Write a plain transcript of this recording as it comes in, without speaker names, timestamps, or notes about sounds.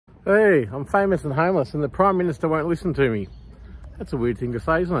Hey, I'm famous and homeless and the Prime Minister won't listen to me. That's a weird thing to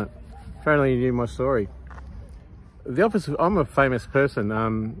say, isn't it? If only you knew my story. I'm a famous person,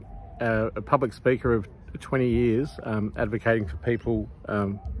 a public speaker of 20 years, advocating for people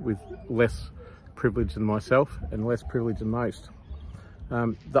with less privilege than myself and less privilege than most.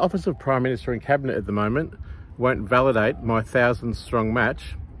 The Office of Prime Minister and Cabinet at the moment won't validate my 1,000-strong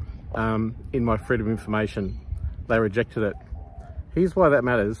match in my freedom of information. They rejected it. Here's why that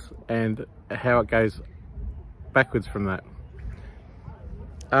matters and how it goes backwards from that.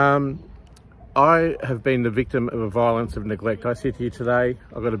 I have been the victim of a violence of neglect. I sit here today,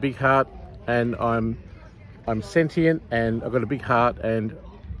 I've got a big heart and I'm sentient and I've got a big heart and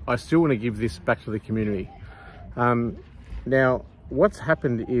I still want to give this back to the community. Now, what's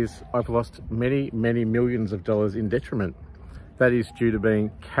happened is I've lost many millions of dollars in detriment. That is due to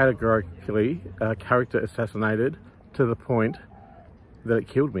being categorically character assassinated to the point that it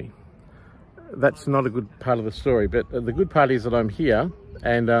killed me. That's not a good part of the story, but the good part is that I'm here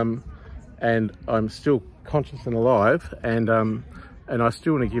and I'm still conscious and alive, and I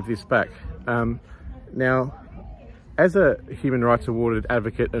still want to give this back. Now, as a human rights awarded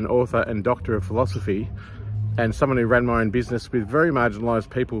advocate and author and doctor of philosophy, and someone who ran my own business with very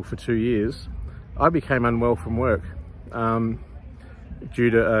marginalised people for 2 years, I became unwell from work due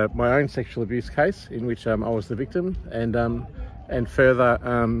to my own sexual abuse case in which I was the victim, and further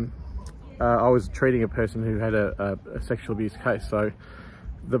I was treating a person who had a sexual abuse case. So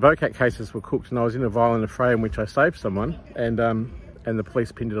the VOCAT cases were cooked and I was in a violent affray in which I saved someone, and the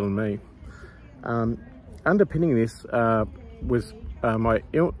police pinned it on me. Underpinning this was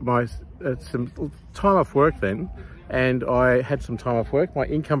some time off work then, and I had some time off work. My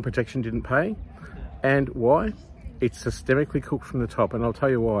income protection didn't pay. And why? It's systemically cooked from the top, and I'll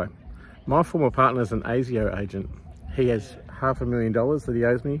tell you why. My former partner is an ASIO agent. He has $500,000 that he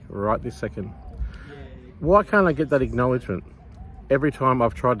owes me right this second. Why can't I get that acknowledgement? Every time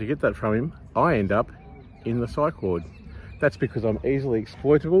I've tried to get that from him, I end up in the psych ward. That's because I'm easily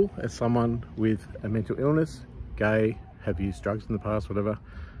exploitable as someone with a mental illness, gay, have used drugs in the past, whatever,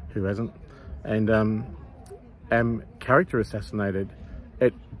 who hasn't, and am character assassinated.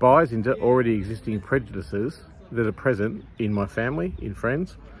 It buys into already existing prejudices that are present in my family, in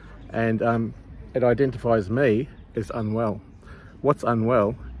friends, and it identifies me as unwell. What's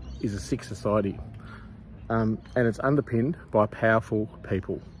unwell is a sick society, and it's underpinned by powerful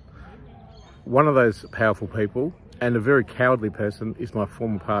people. One of those powerful people, and a very cowardly person, is my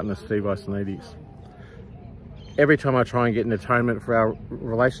former partner, Steve Isonides. Every time I try and get an atonement for our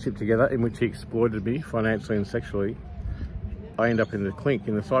relationship together, in which he exploited me financially and sexually, I end up in the clink,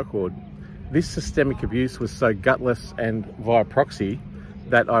 in the psych ward. This systemic abuse was so gutless and via proxy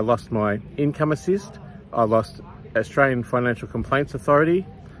that I lost my income assist, I lost Australian Financial Complaints Authority.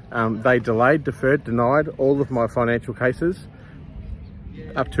 They delayed, deferred, denied all of my financial cases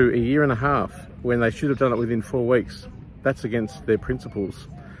up to 1.5 years when they should have done it within 4 weeks. That's against their principles.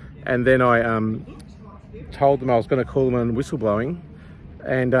 And then I told them I was going to call them on whistleblowing,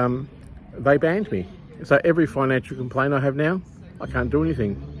 and they banned me. So every financial complaint I have now, I can't do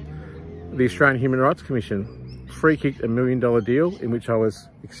anything. The Australian Human Rights Commission free-kicked $1 million deal in which I was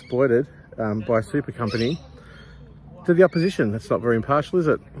exploited by a super company to the opposition. That's not very impartial, is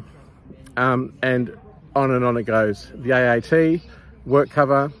it? And on it goes. The AAT, work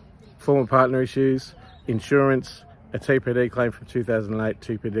cover, former partner issues, insurance, a TPD claim from 2008,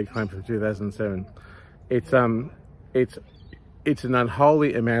 TPD claim from 2007. It's an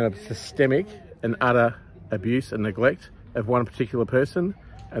unholy amount of systemic and utter abuse and neglect of one particular person,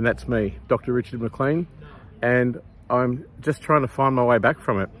 and that's me, Dr. Richard Mclean, and I'm just trying to find my way back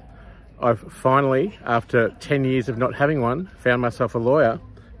from it. I've finally, after 10 years of not having one, found myself a lawyer,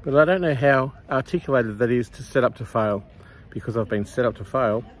 but I don't know how articulated that is to set up to fail, because I've been set up to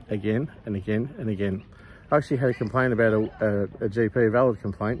fail again and again and again. I actually had a complaint about a GP, a valid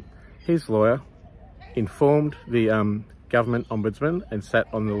complaint. His lawyer informed the government ombudsman and sat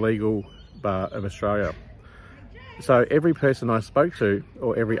on the legal bar of Australia. So every person I spoke to,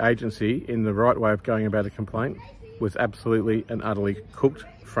 or every agency in the right way of going about a complaint, was absolutely and utterly cooked,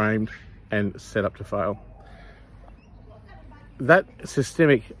 framed, and set up to fail. That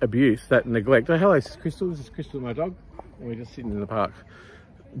systemic abuse, that neglect. Oh, hello, this is Crystal. This is Crystal, my dog. And we're just sitting in the park.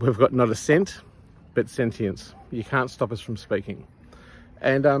 We've got not a scent, but sentience. You can't stop us from speaking.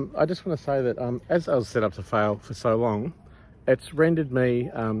 And I just want to say that as I was set up to fail for so long, it's rendered me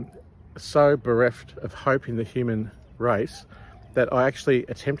so bereft of hope in the human race that I actually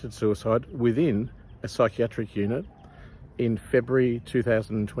attempted suicide within a psychiatric unit in February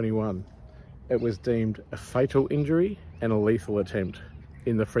 2021. It was deemed a fatal injury and a lethal attempt.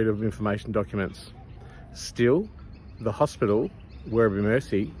 in the Freedom of Information documents. Still, the hospital, Werribee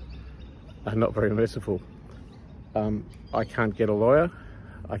Mercy, are not very merciful. I can't get a lawyer,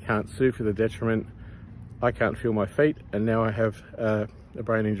 I can't sue for the detriment, I can't feel my feet, and now I have a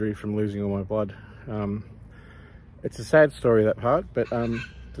brain injury from losing all my blood. It's a sad story, that part, but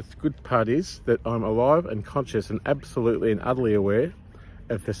the good part is that I'm alive and conscious and absolutely and utterly aware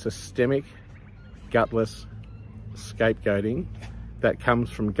of the systemic, gutless scapegoating that comes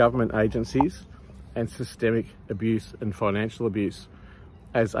from government agencies and systemic abuse and financial abuse.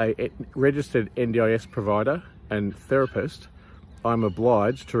 As a registered NDIS provider and therapist, I'm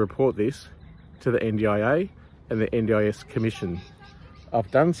obliged to report this to the NDIA and the NDIS Commission.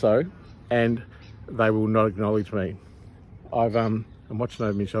 I've done so, and they will not acknowledge me. I'm watching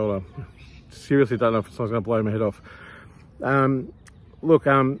over my shoulder. Seriously don't know if someone's going to blow my head off. Look,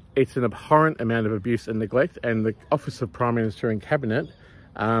 it's an abhorrent amount of abuse and neglect, and the Office of Prime Minister and Cabinet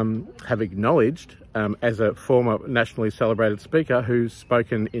have acknowledged, as a former nationally celebrated speaker who's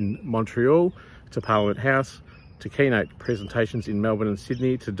spoken in Montreal, to Parliament House, to keynote presentations in Melbourne and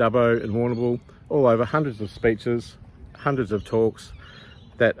Sydney, to Dubbo and Warrnambool, all over, hundreds of speeches, hundreds of talks,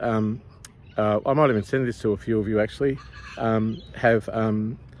 that I might even send this to a few of you actually, would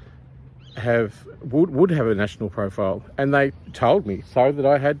have a national profile, and they told me so that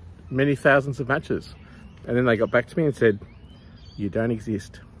I had many thousands of matches, and then they got back to me and said, you don't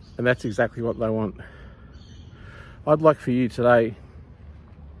exist. And that's exactly what they want. I'd like for you today,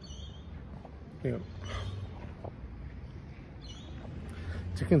 to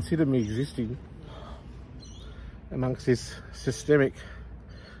consider me existing amongst this systemic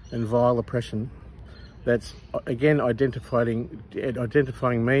and vile oppression that's, again, identifying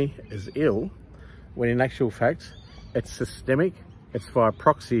me as ill, when in actual fact it's systemic, it's via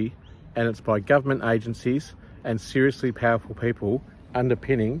proxy, and it's by government agencies and seriously powerful people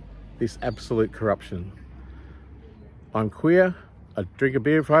underpinning this absolute corruption. I'm queer, I drink a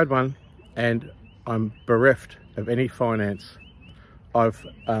beer if I had one, and I'm bereft of any finance.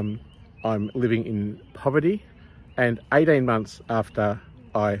 I'm living in poverty, and 18 months after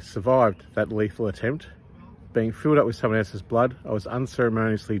I survived that lethal attempt, being filled up with someone else's blood, I was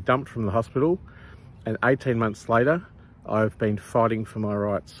unceremoniously dumped from the hospital, and 18 months later, I've been fighting for my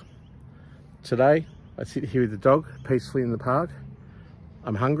rights. Today, I sit here with the dog peacefully in the park.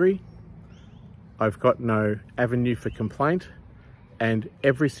 I'm hungry, I've got no avenue for complaint, and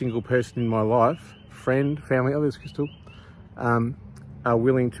every single person in my life, friend, family, others, Crystal, are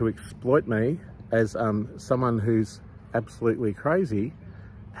willing to exploit me as someone who's absolutely crazy.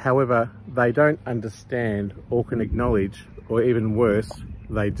 However, they don't understand or can acknowledge, or even worse,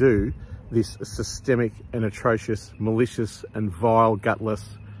 they do, this systemic and atrocious, malicious and vile,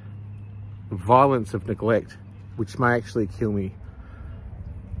 gutless violence of neglect, which may actually kill me.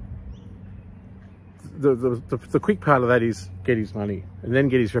 The quick part of that is get his money, and then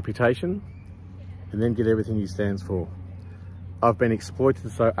get his reputation, and then get everything he stands for. I've been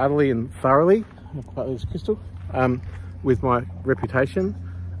exploited so utterly and thoroughly, Crystal, with my reputation.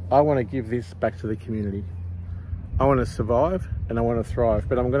 I want to give this back to the community. I want to survive and I want to thrive,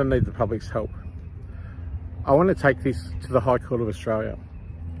 but I'm going to need the public's help. I want to take this to the High Court of Australia,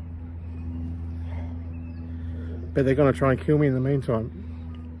 but they're going to try and kill me in the meantime.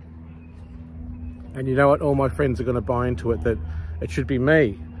 And you know what? All my friends are going to buy into it, that it should be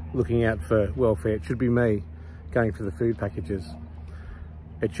me looking out for welfare. It should be me going for the food packages.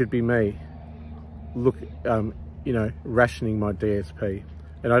 It should be me rationing my DSP.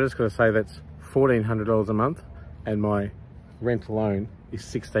 And I just got to say, that's $1,400 a month, and my rent alone is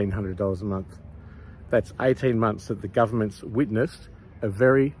 $1,600 a month. That's 18 months that the government's witnessed a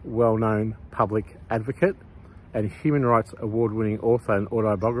very well-known public advocate and human rights award-winning author and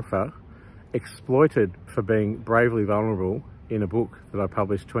autobiographer exploited for being bravely vulnerable in a book that I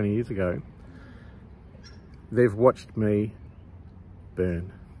published 20 years ago. They've watched me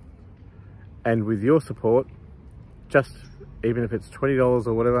burn. And with your support, just even if it's $20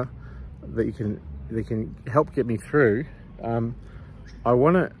 or whatever, that you can help get me through. I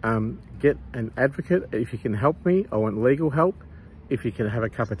want to get an advocate. If you can help me, I want legal help. If you can have a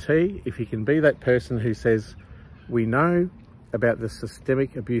cup of tea, if you can be that person who says, we know about the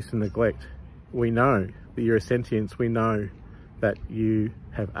systemic abuse and neglect. We know that you're a sentience. We know that you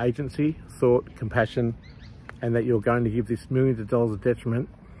have agency, thought, compassion, and that you're going to give this millions of dollars of detriment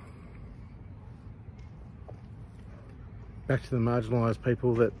back to the marginalised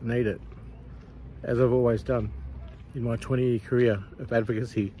people that need it, as I've always done in my 20-year career of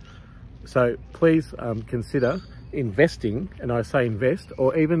advocacy. So please consider investing, and I say invest,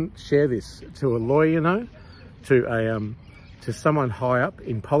 or even share this to a lawyer, to to someone high up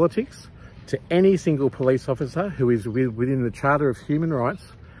in politics, to any single police officer who is within the Charter of Human Rights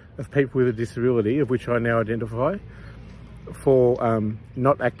of people with a disability, of which I now identify, for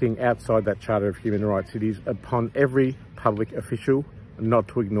not acting outside that Charter of Human Rights. It is upon every public official not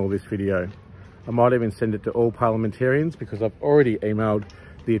to ignore this video. I might even send it to all parliamentarians, because I've already emailed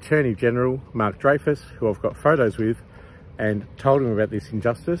the Attorney General, Mark Dreyfus, who I've got photos with, and told him about this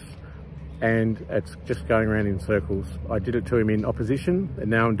injustice, and it's just going around in circles. I did it to him in opposition, and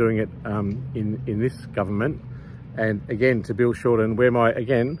now I'm doing it in this government. And again, to Bill Shorten, where my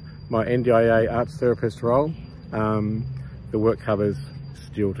NDIA arts therapist role, the work covers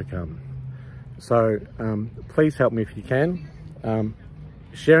still to come. So please help me if you can.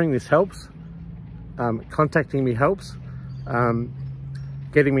 Sharing this helps. Contacting me helps.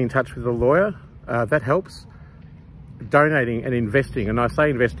 Getting me in touch with a lawyer, that helps. Donating and investing, and I say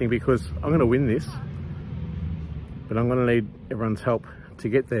investing because I'm going to win this, but I'm going to need everyone's help to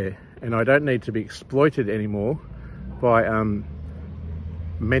get there. And I don't need to be exploited anymore by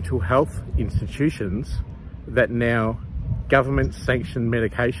mental health institutions that now government sanctioned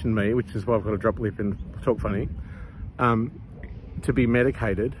medication me, which is why I've got to drop lip and talk funny, to be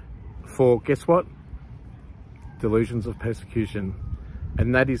medicated for, guess what? Delusions of persecution.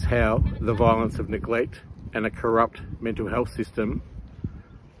 And that is how the violence of neglect and a corrupt mental health system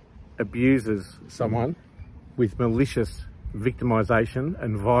abuses someone with malicious victimisation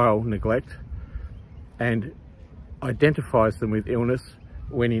and vile neglect, and identifies them with illness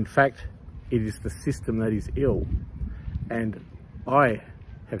when in fact it is the system that is ill. And I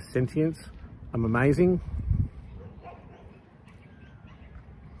have sentience. I'm amazing.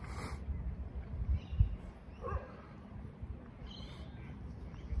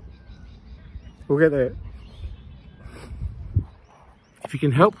 We'll get there. If you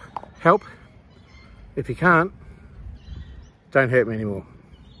can help, help. If you can't, don't hurt me anymore.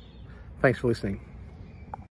 Thanks for listening.